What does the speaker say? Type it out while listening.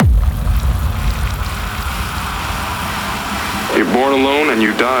born alone and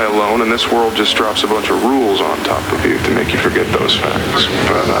you die alone, and this world just drops a bunch of rules on top of you to make you forget those facts.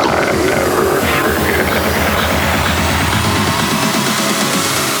 But I never forget.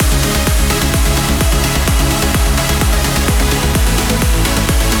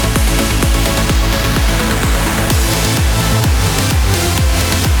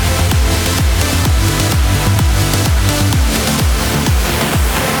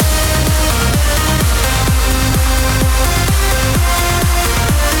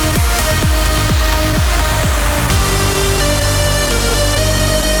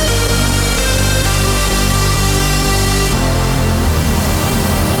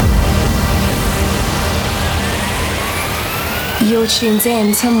 You're tuned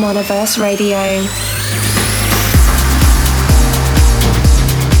in to Monoverse Radio.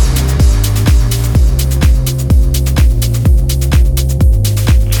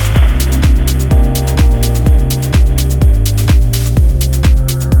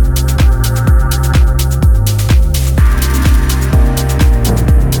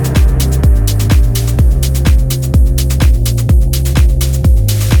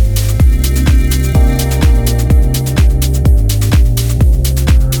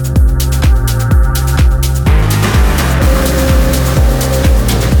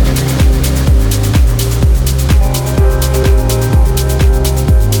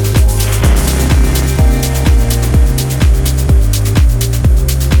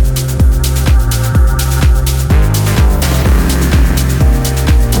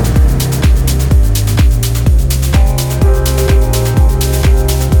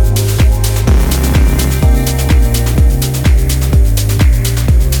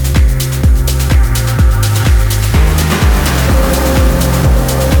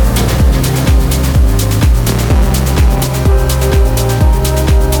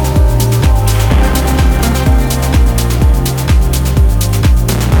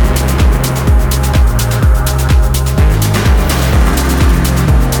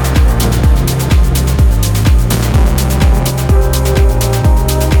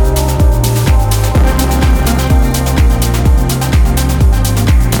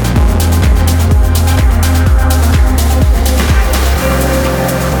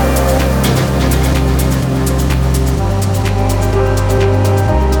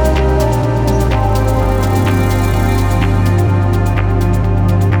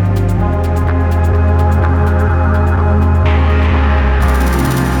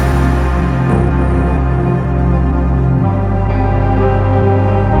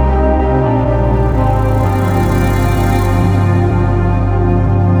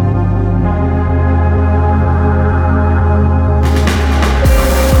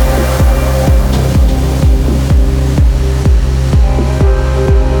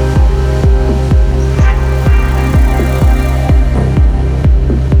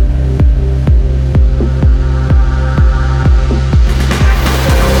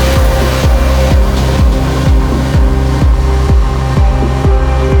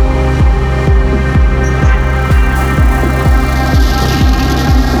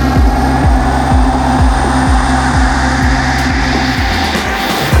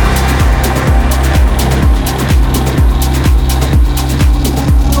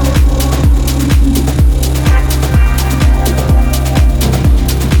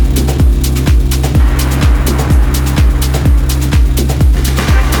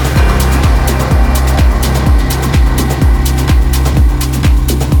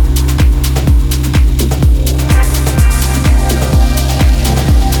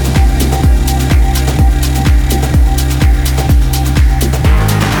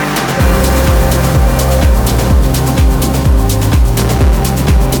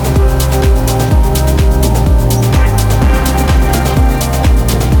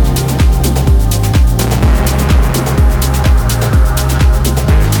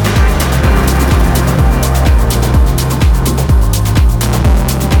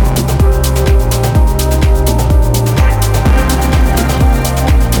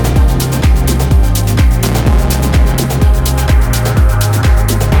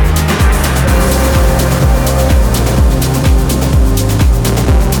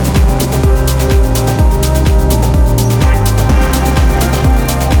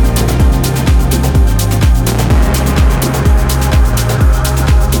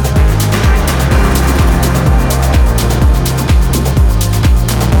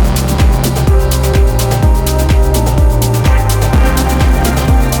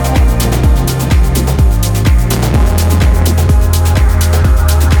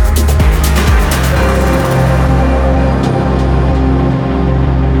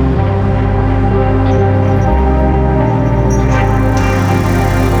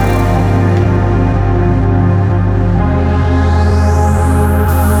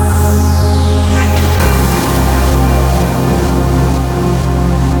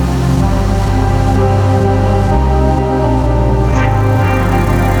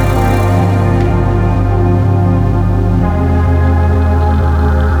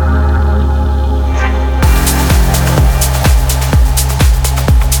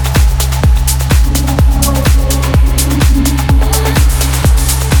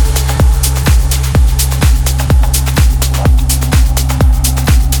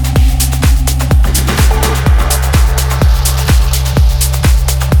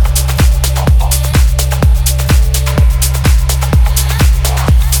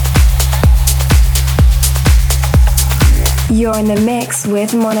 You're in the mix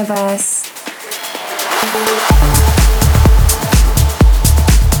with Monoverse.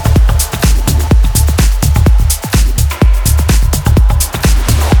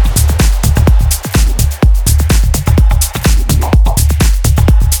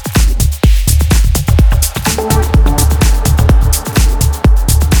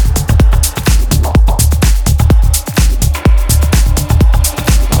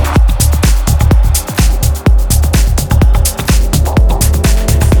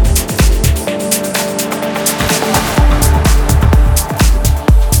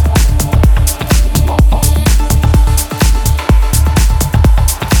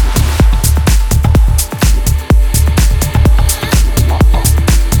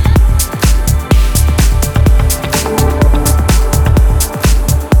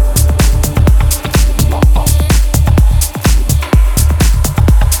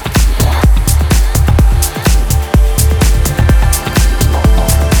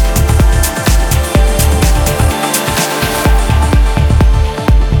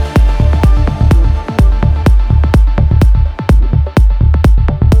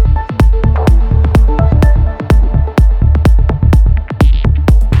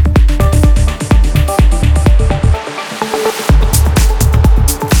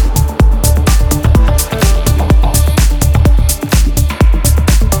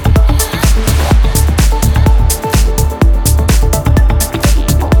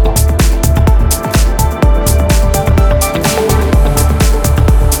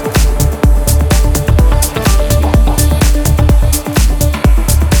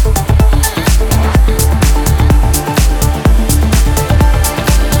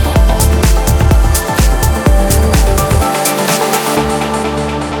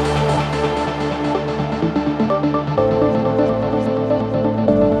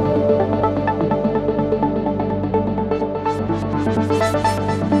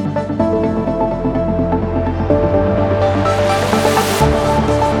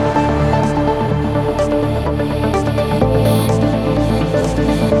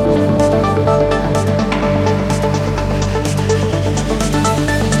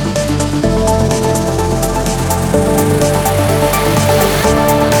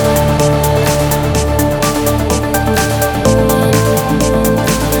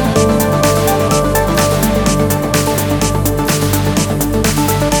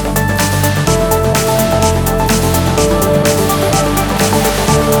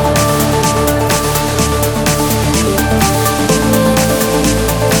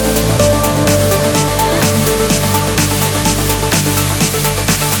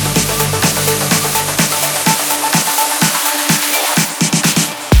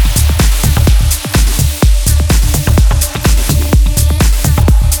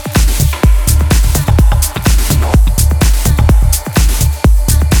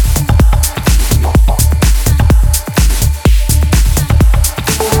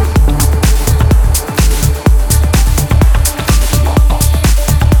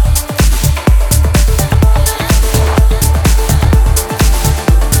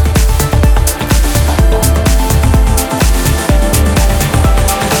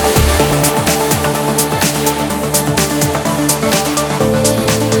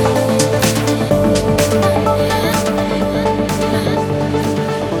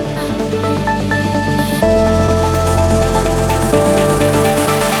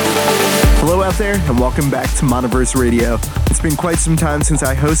 And welcome back to Monoverse Radio. It's been quite some time since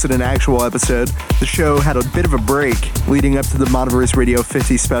I hosted an actual episode. The show had a bit of a break leading up to the Monoverse Radio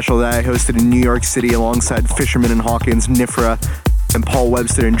 50 special that I hosted in New York City alongside Fisherman and Hawkins, Nifra, and Paul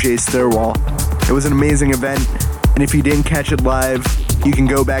Webster and Jay Stirwall. It was an amazing event, and if you didn't catch it live, you can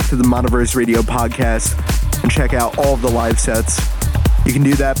go back to the Monoverse Radio podcast and check out all of the live sets. You can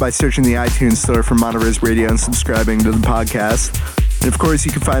do that by searching the iTunes store for Monoverse Radio and subscribing to the podcast. And of course,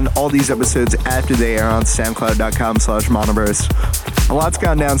 you can find all these episodes after they air on SoundCloud.com/Monoverse. A lot's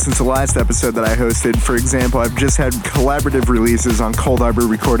gone down since the last episode that I hosted. For example, I've just had collaborative releases on Cold Harbor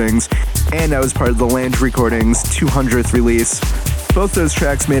Recordings, and I was part of the Lange Recordings 200th release. Both those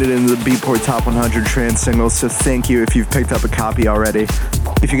tracks made it into the Beatport Top 100 trance singles, so thank you if you've picked up a copy already.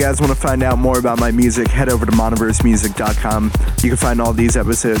 If you guys want to find out more about my music, head over to monoversemusic.com. You can find all these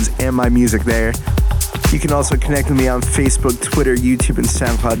episodes and my music there. You can also connect with me on Facebook, Twitter, YouTube, and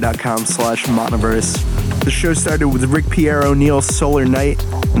SoundCloud.com/Monoverse. The show started with Rick Pierre O'Neill's Solar Night,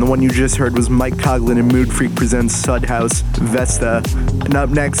 and the one you just heard was Mike Coughlin and Mood Freak presents Sudhouse, Vesta. And up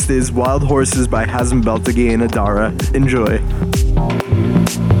next is Wild Horses by Hazem Beltagi and Adara. Enjoy.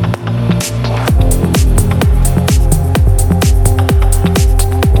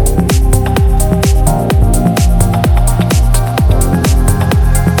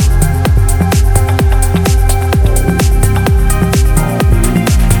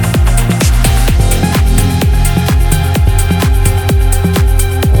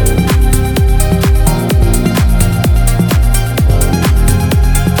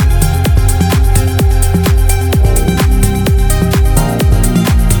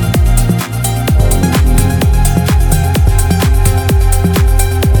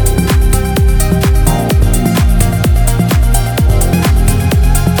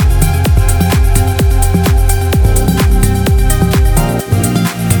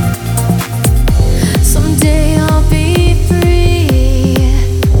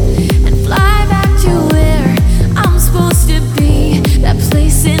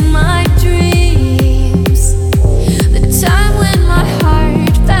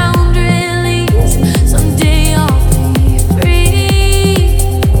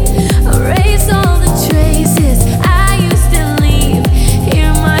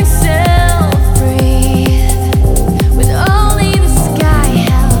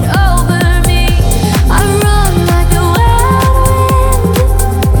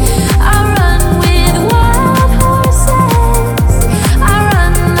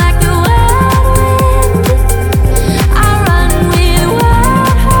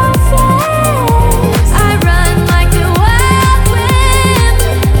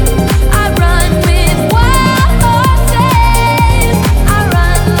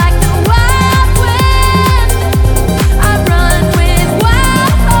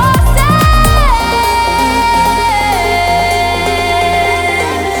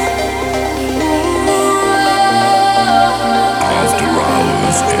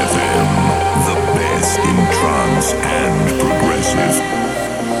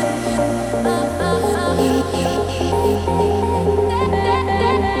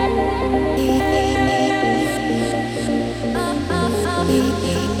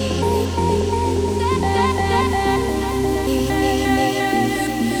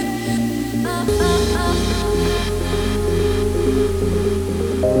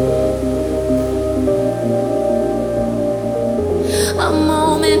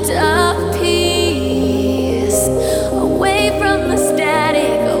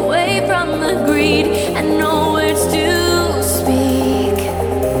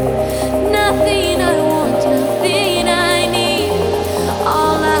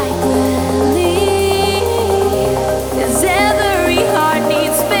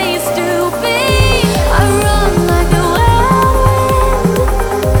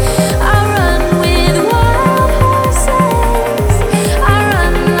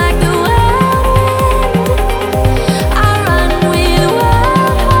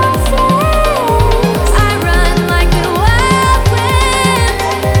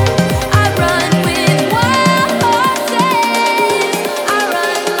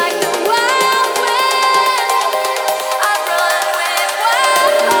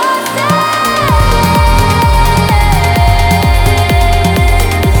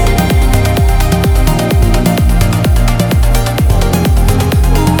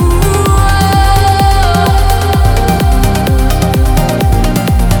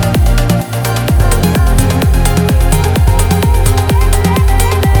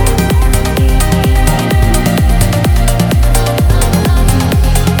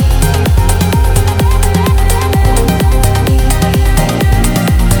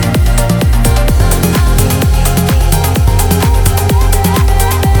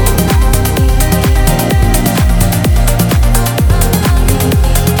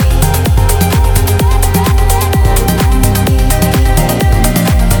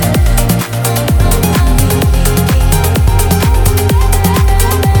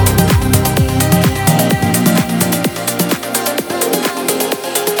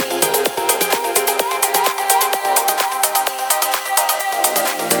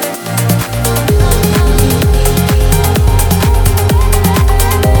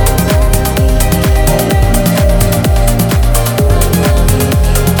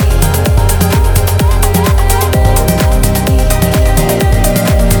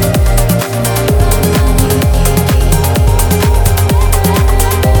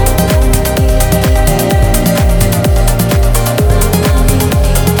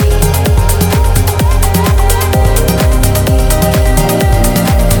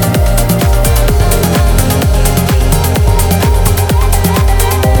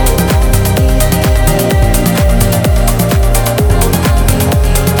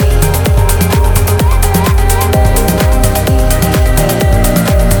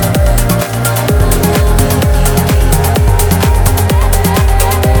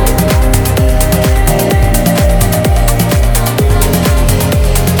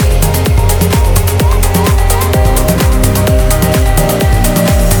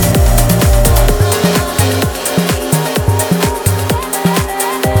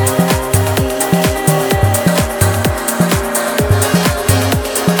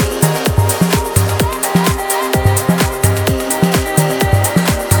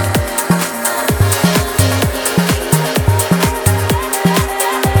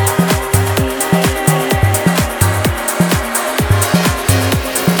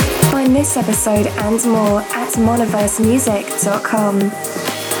 episode and more at monoversemusic.com.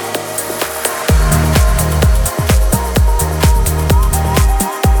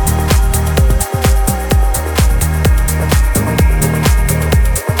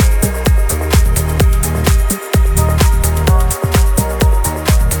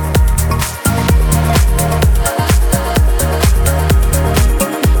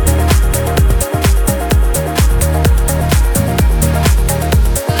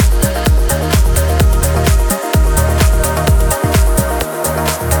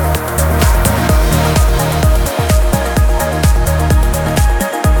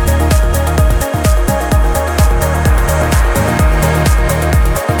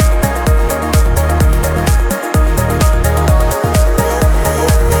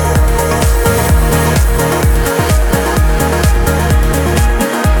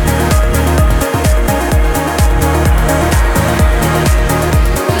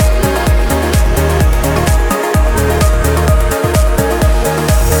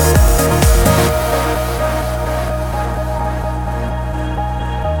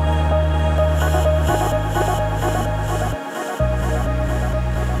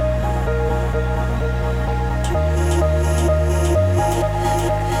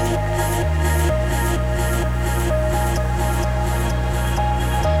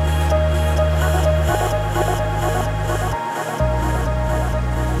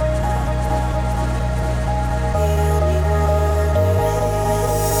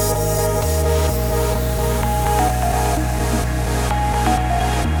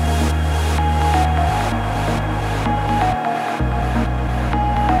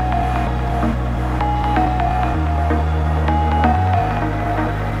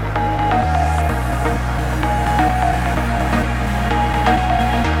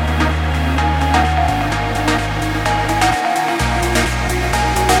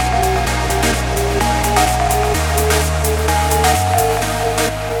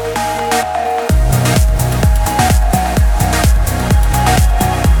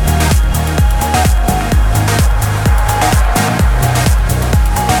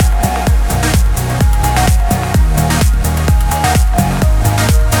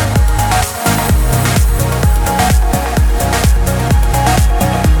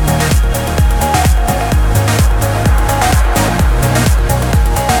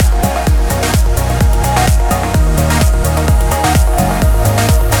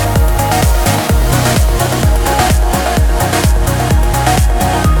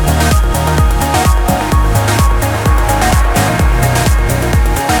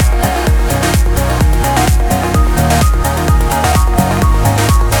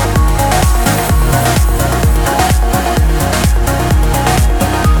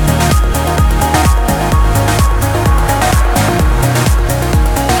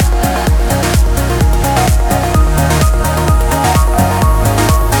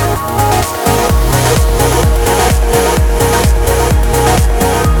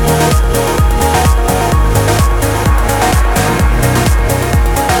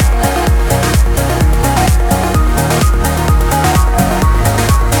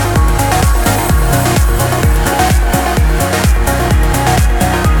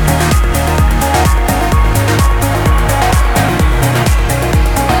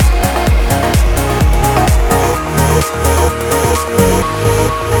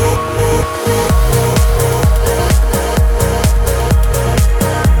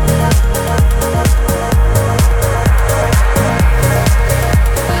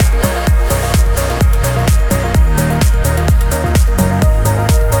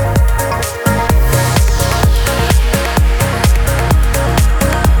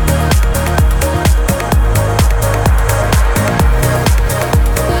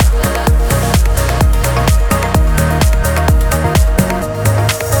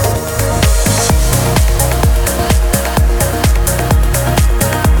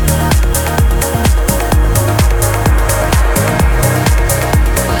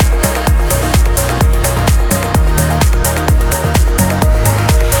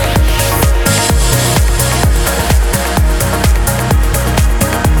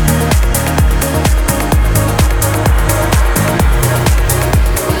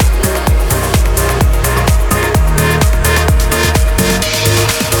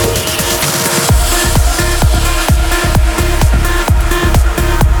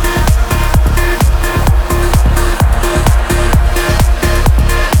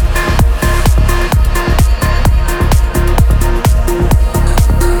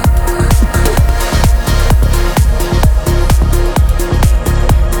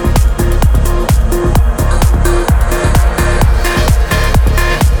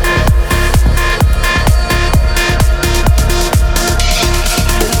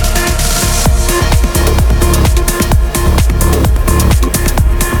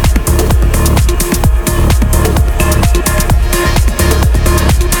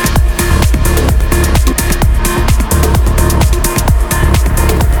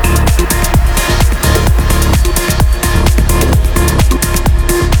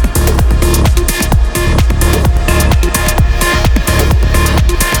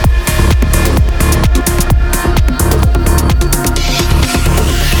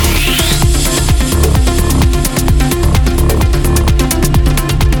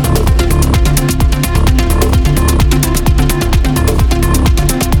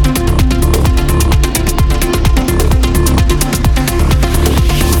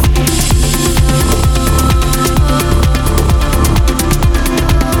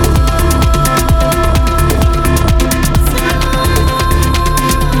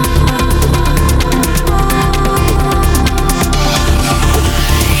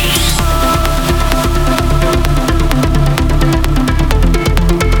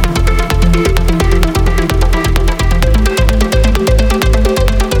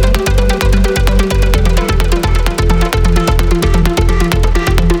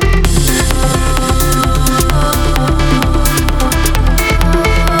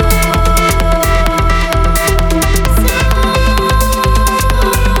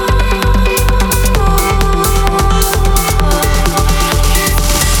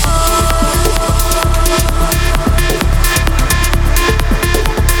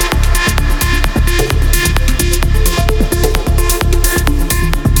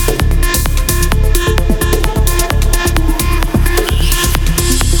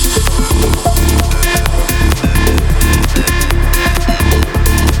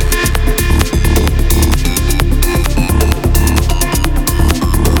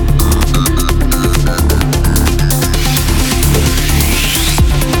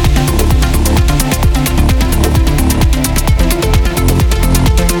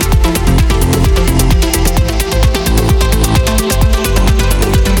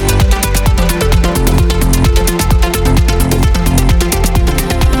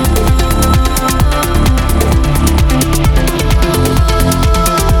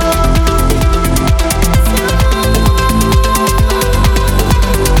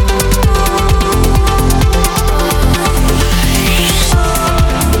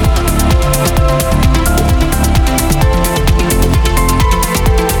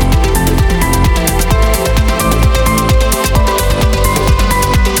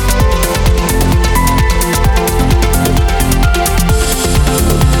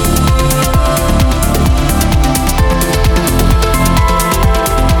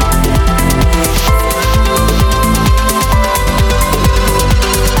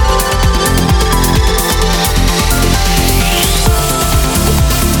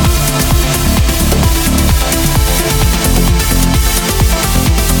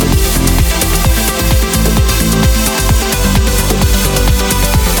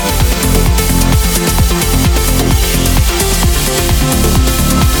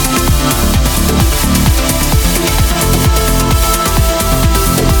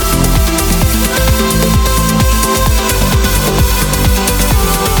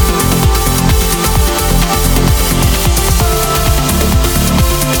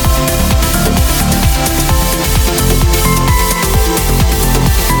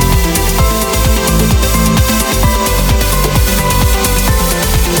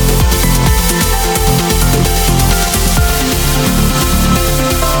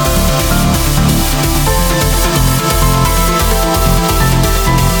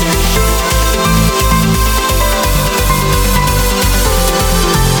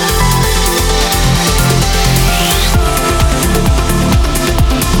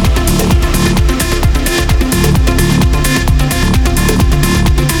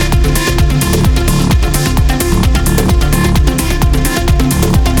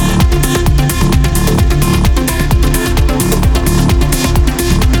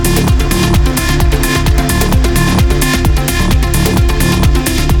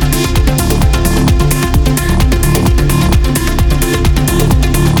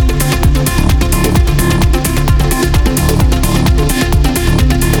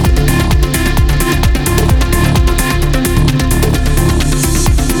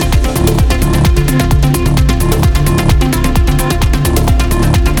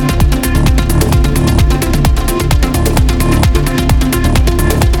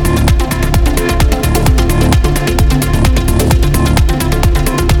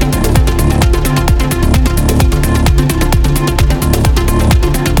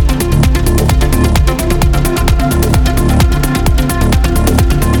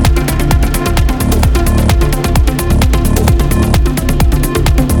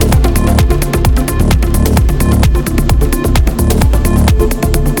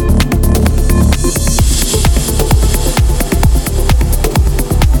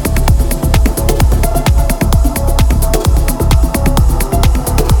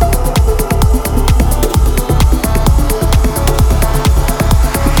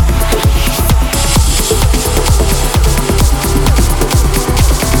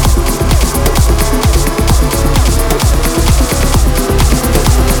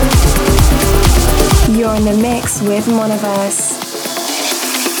 Mix with Monoverse.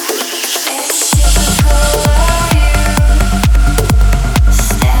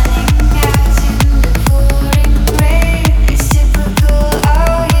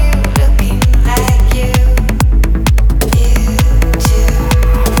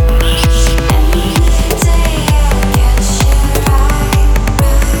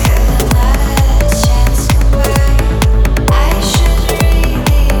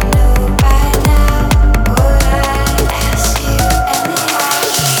 Ask you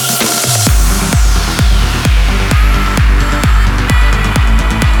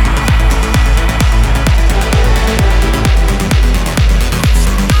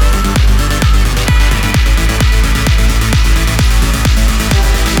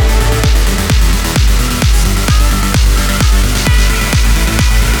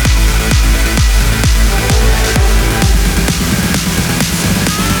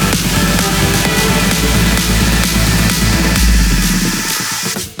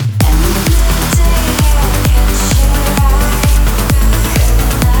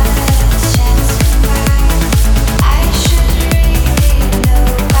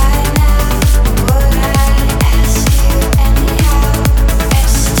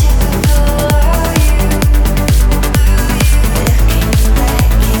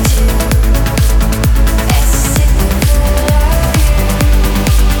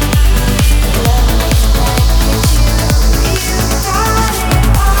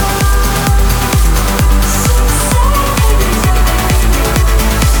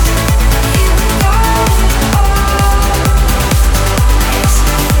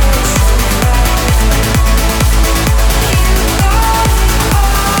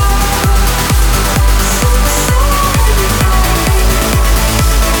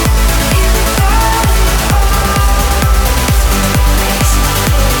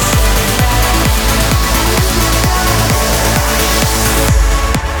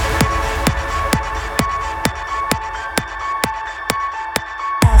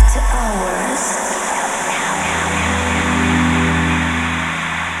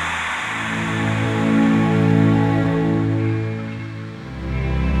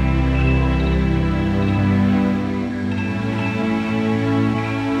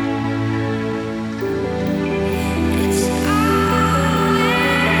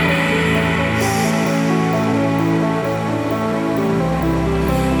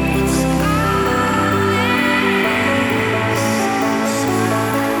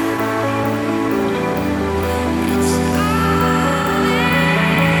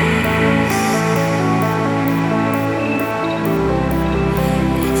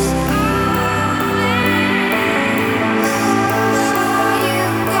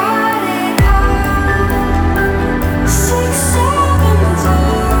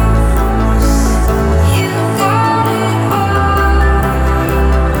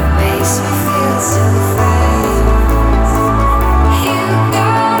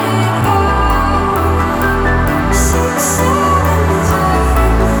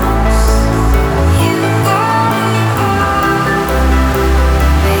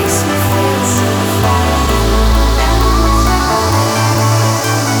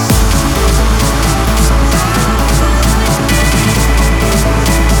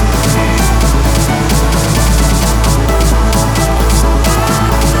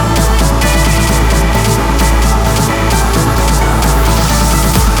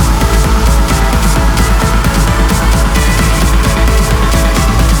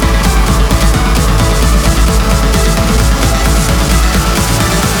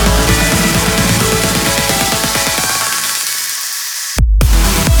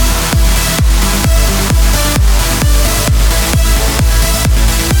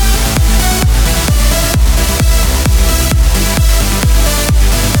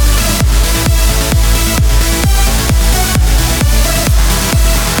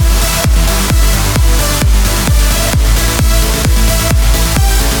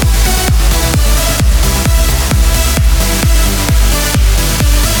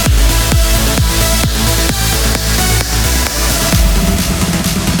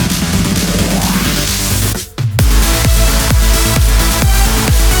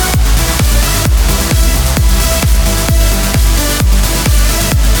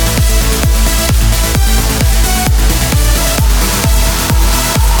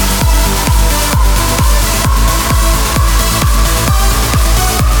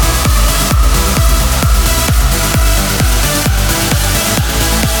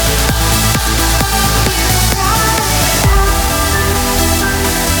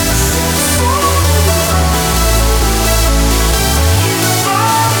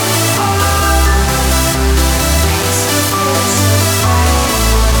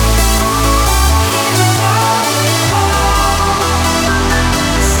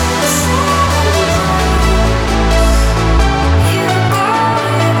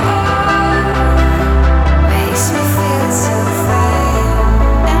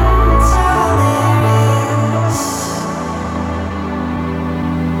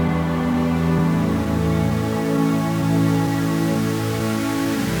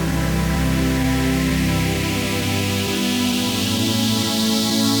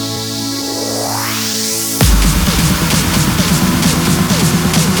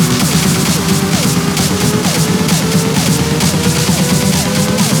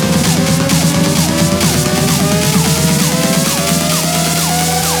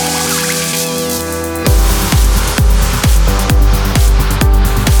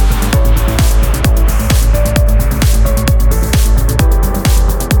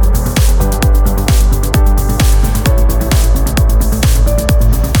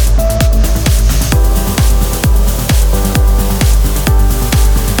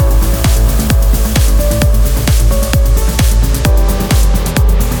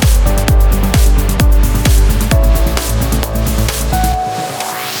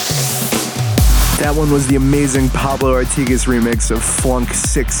one was the amazing Pablo Artigas remix of Flunk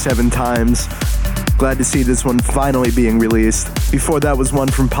 6-7 Times. Glad to see this one finally being released. Before that was one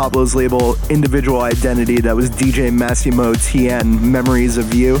from Pablo's label Individual Identity, that was DJ Massimo TN, Memories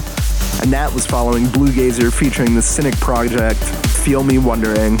of You. And that was following Blue Gazer featuring the Cynic Project, Feel Me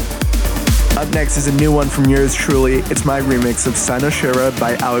Wondering. Up next is a new one from yours truly. It's my remix of Sinoshira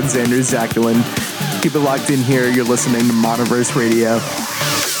by Alexander Zakulin. Keep it locked in here. You're listening to Monoverse Radio.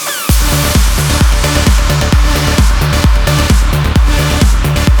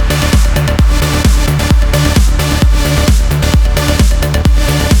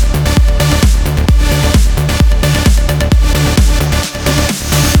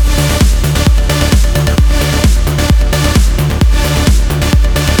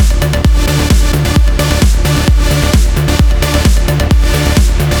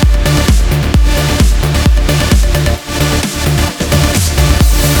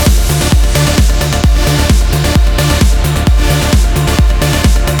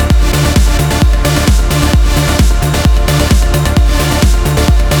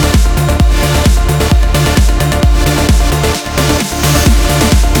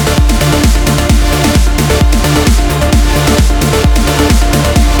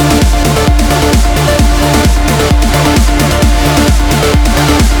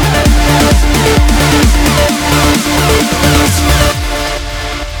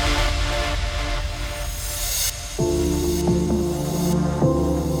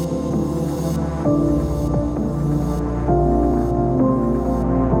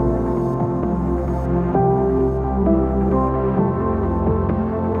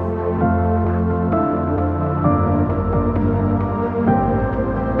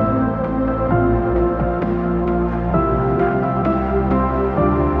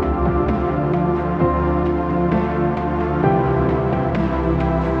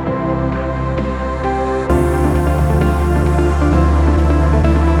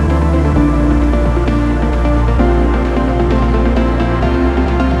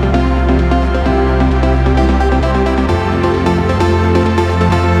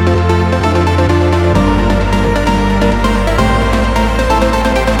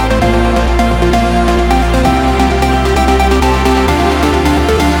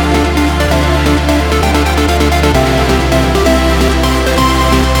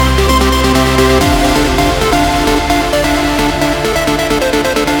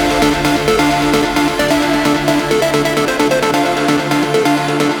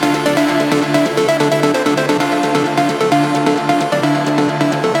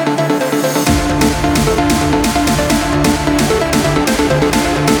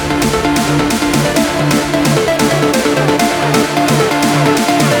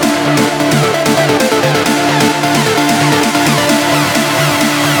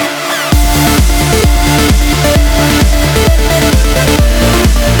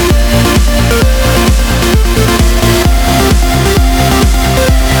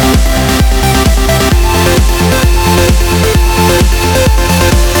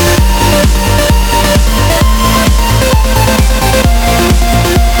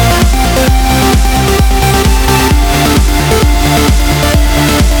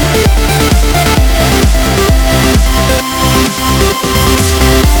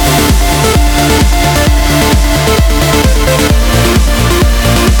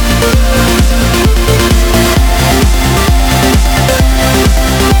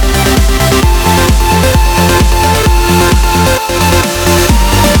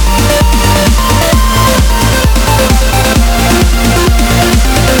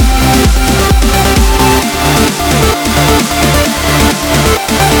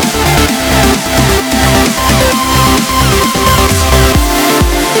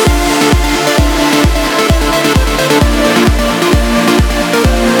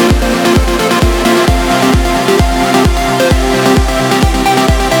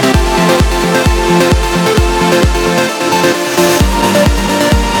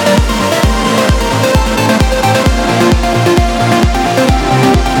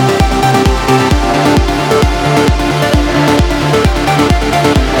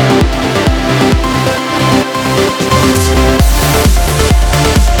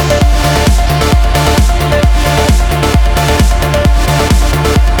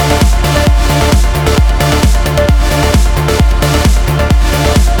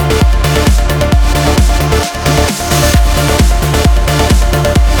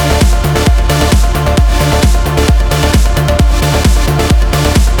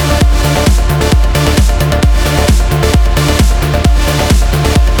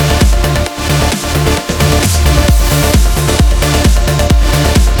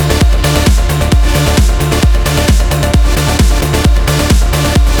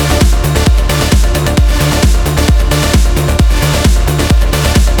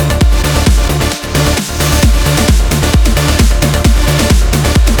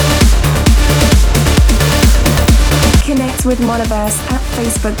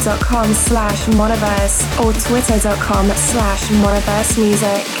 facebook.com/monoverse or twitter.com/monoverse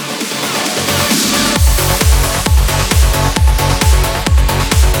music.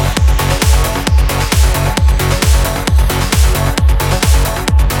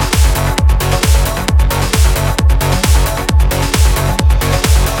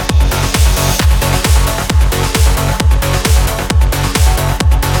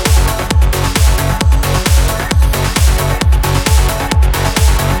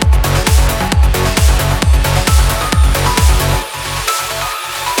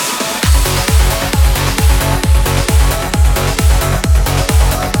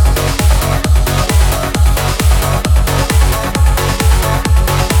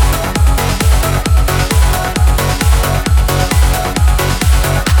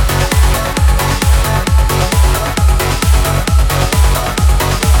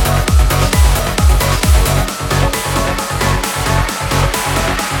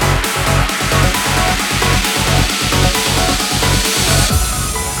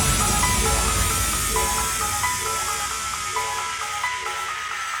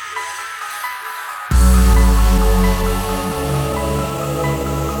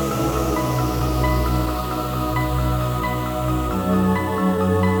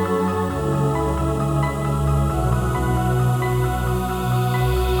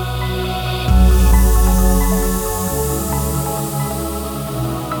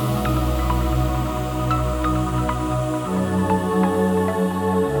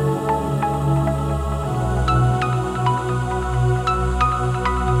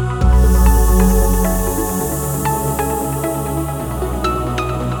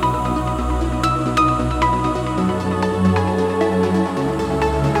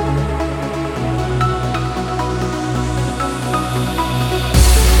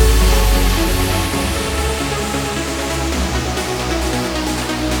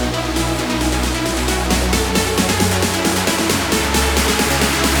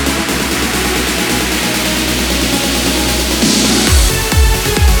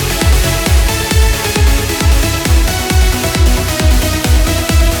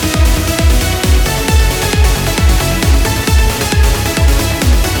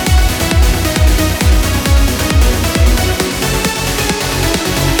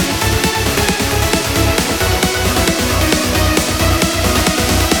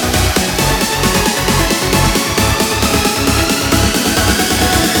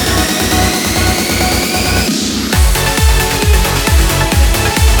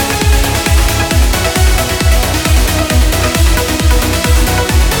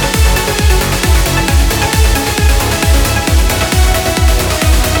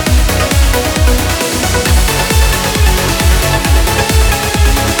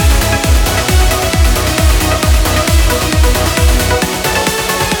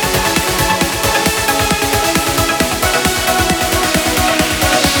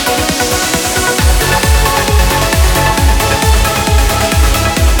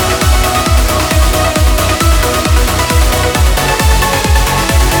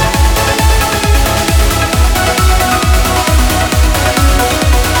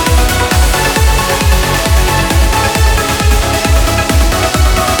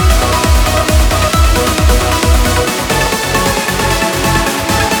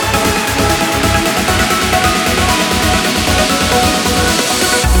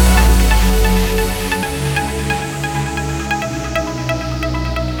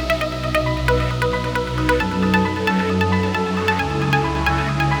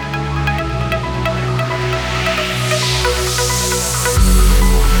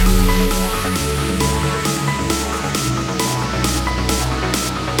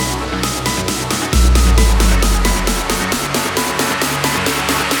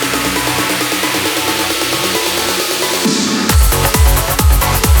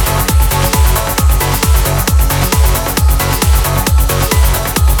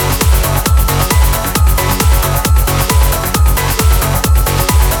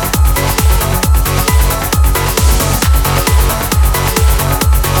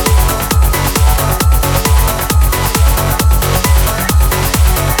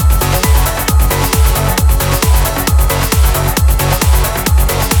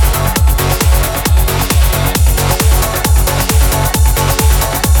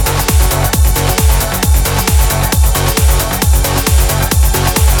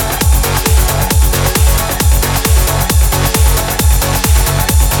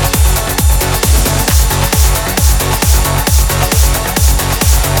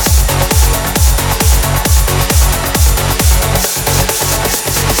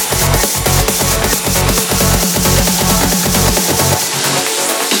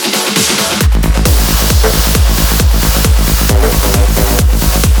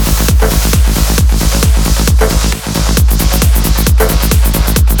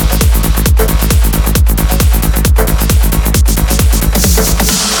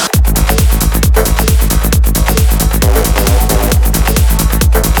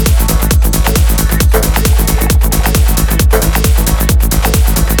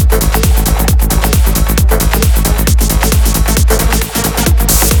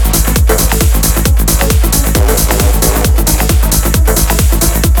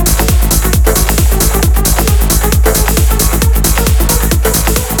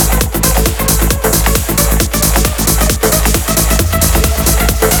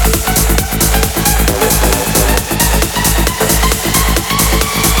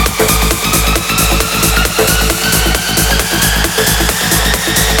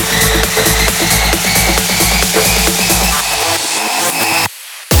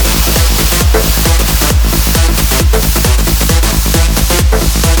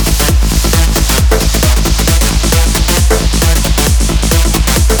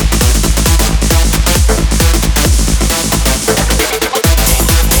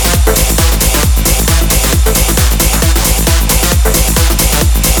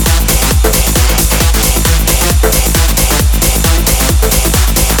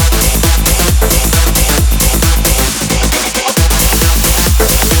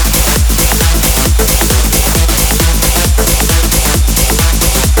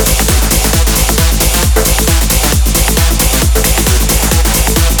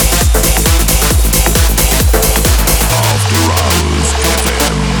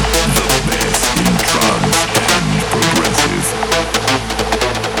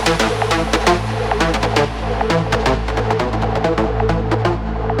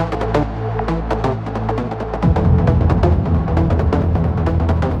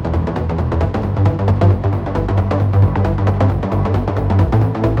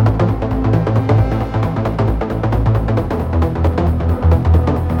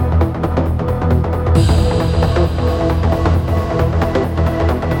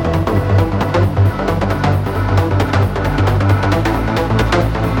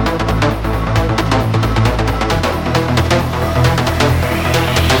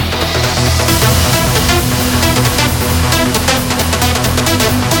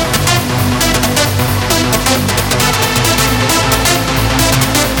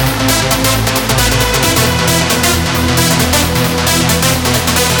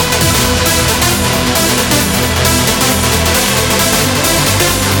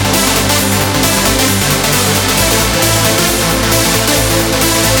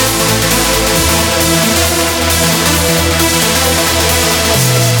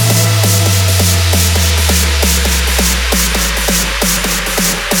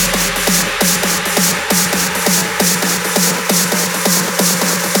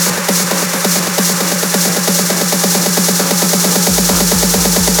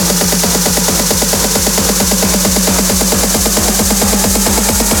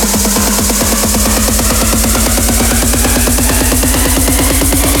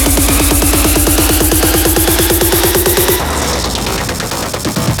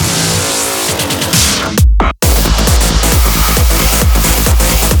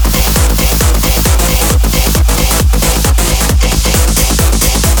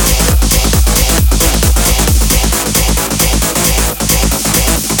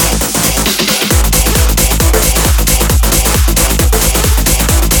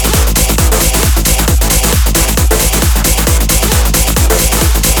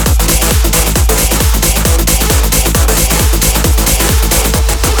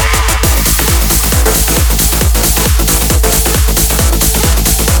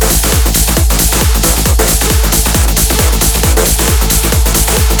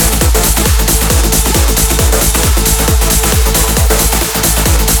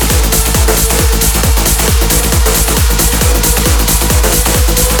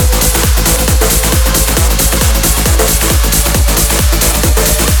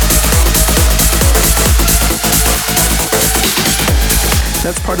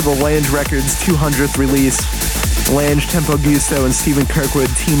 of the Lange Records 200th release. Lange, Tempo Giusto, and Stephen Kirkwood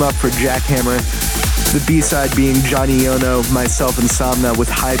team up for Jackhammer. The B-side being Johnny Yono, myself, and Somna with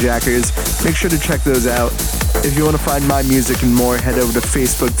Hijackers. Make sure to check those out. If you want to find my music and more, head over to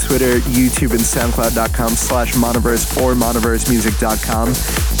Facebook, Twitter, YouTube, and SoundCloud.com/Monoverse or MonoverseMusic.com.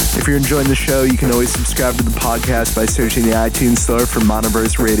 If you're enjoying the show, you can always subscribe to the podcast by searching the iTunes store for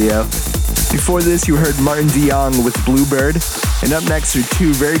Monoverse Radio. Before this, you heard Martin DeYoung with Bluebird. And up next are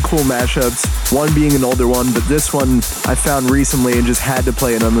two very cool mashups, one being an older one, but this one I found recently and just had to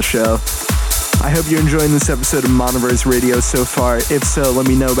play it on the show. I hope you're enjoying this episode of Monoverse Radio so far. If so, let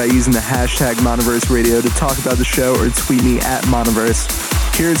me know by using the hashtag Monoverse Radio to talk about the show or tweet me at Monoverse.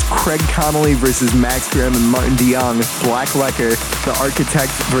 Here's Craig Connolly versus Max Graham and Martin DeYoung, Black Lecker, The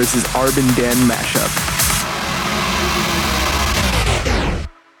Architect versus Arbin Dan mashup.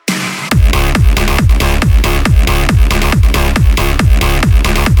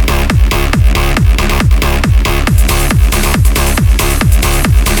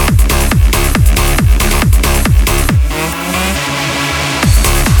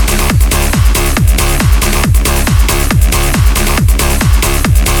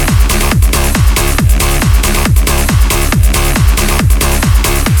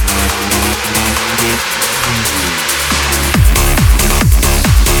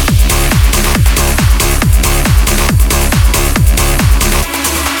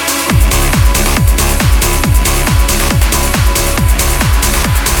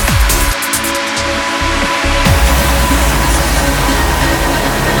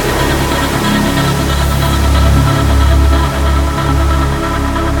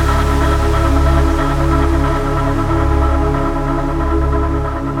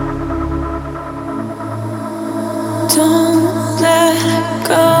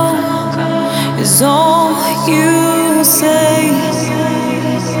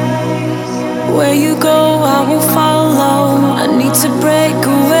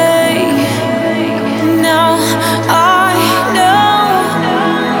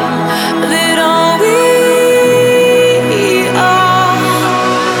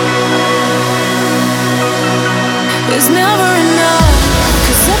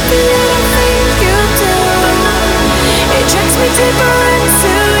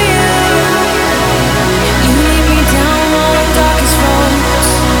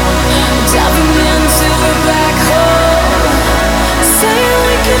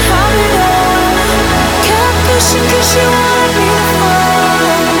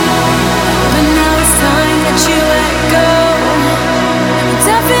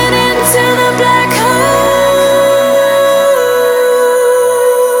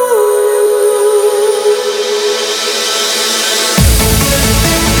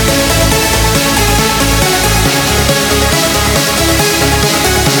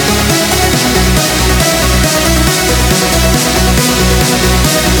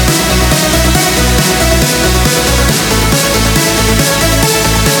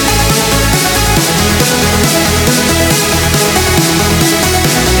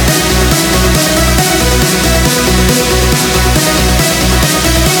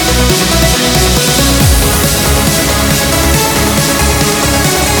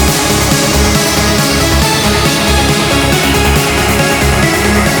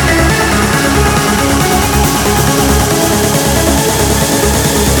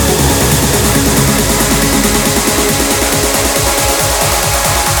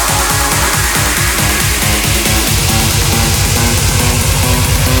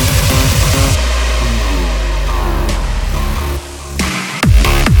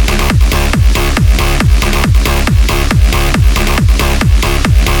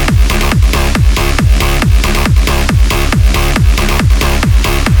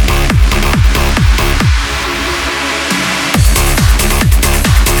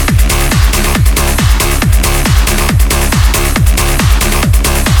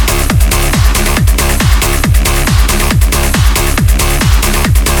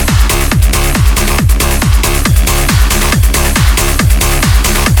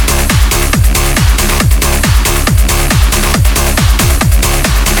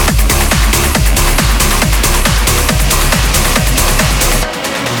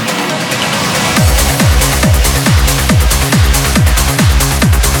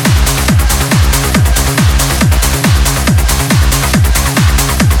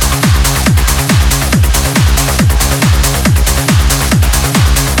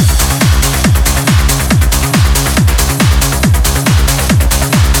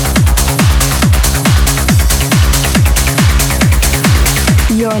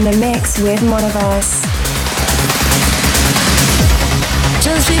 You're in the mix with Monoverse.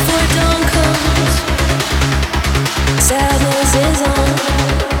 Just before dawn comes, sadness is on.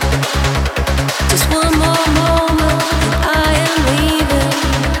 Just one more moment and I am leaving.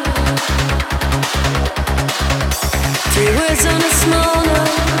 3 words on a small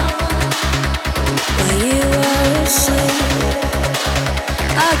note, while you are asleep.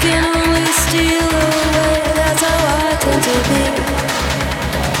 I can only steal away, that's how I tend to be.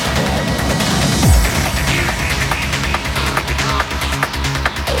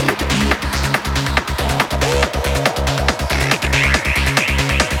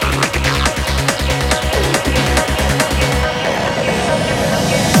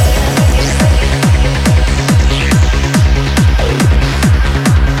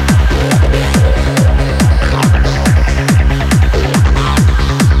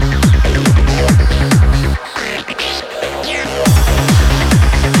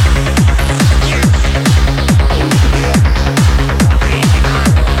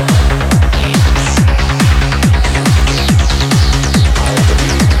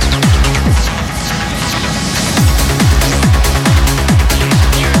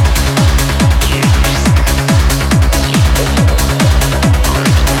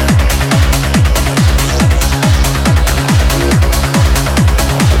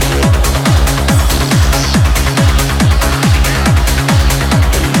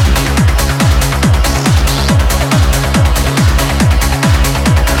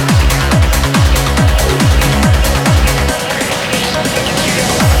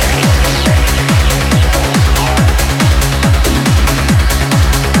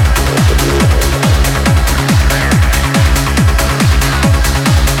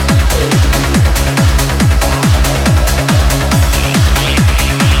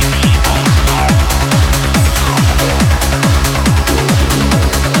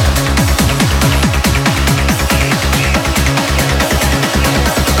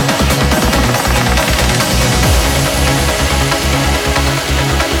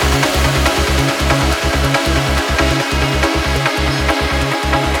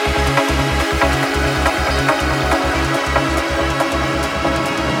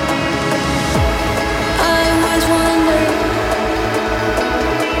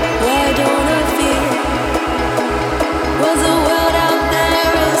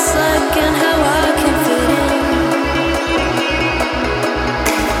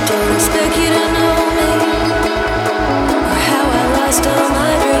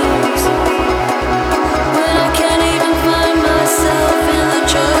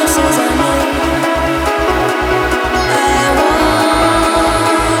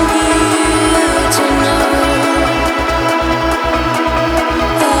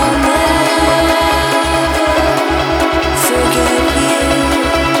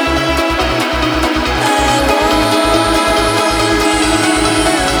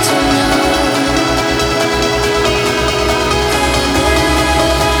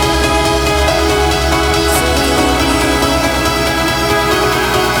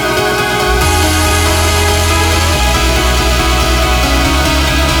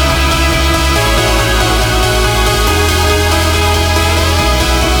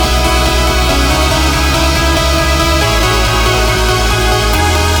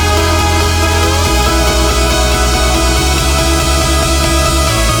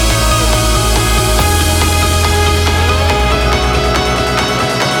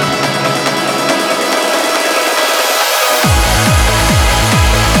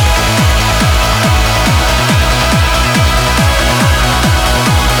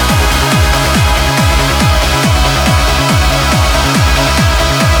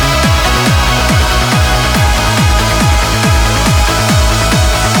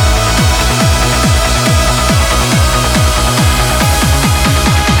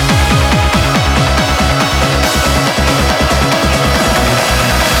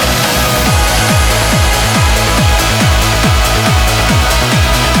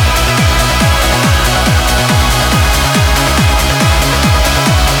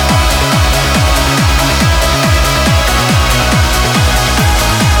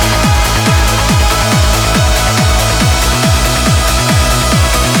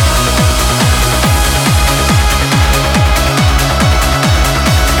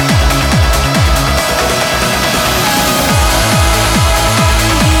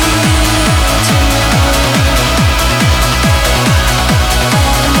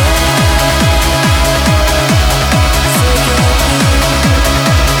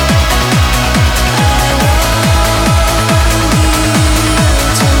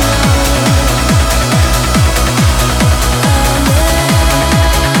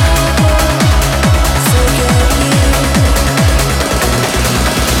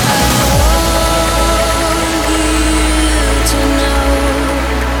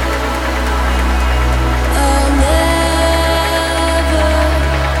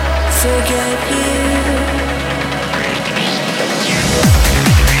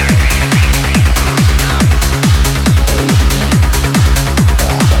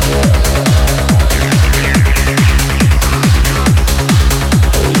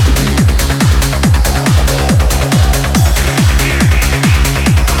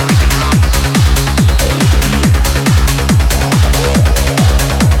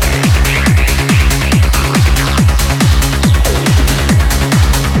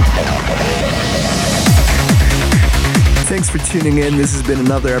 for tuning in. This has been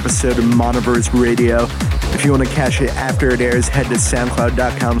another episode of Monoverse Radio. If you want to catch it after it airs, head to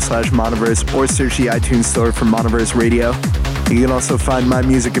soundcloud.com/Monoverse or search the iTunes store for Monoverse Radio. You can also find my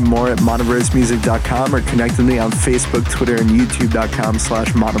music and more at monoversemusic.com or connect with me on Facebook, Twitter, and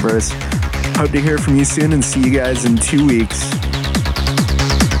YouTube.com/Monoverse. Hope to hear from you soon and see you guys in 2 weeks.